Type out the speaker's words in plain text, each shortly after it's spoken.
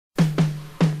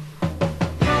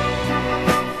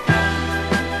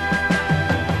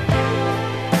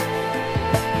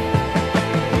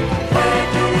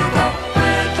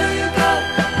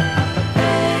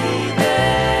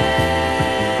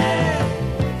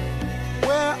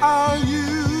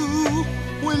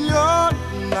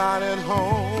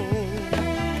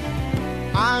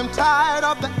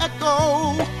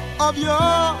of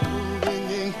your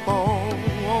ringing phone.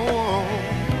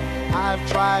 I've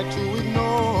tried to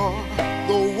ignore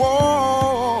the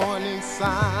warning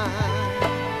sign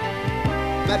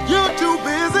that you're too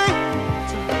busy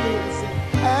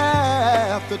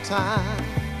half the time.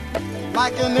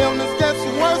 Like an illness gets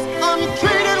worse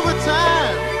untreated with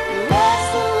time.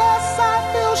 Less and less I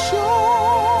feel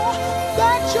sure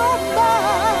that you're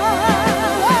mine.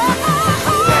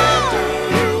 Where do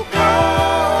you go,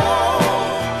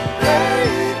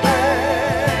 baby?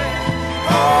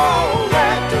 Oh,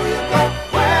 where do you go?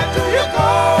 Where do you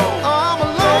go? I'm a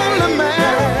lonely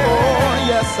man. Oh,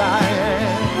 yes I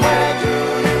am. Where do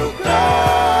you go,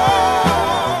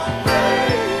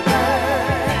 baby?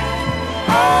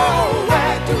 Oh,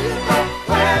 where do you go?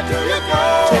 Where do you go?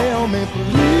 Tell me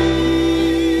please,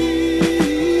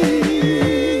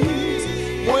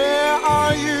 where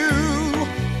are you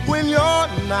when you're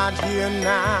not here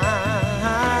now?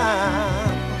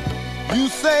 You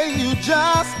say you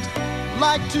just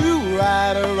like to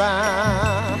ride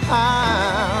around.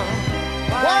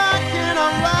 Why can't I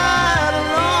ride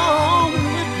along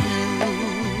with you?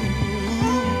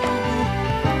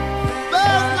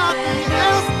 There's nothing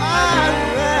else I'd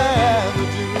rather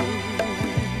do.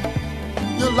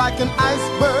 You're like an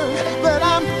iceberg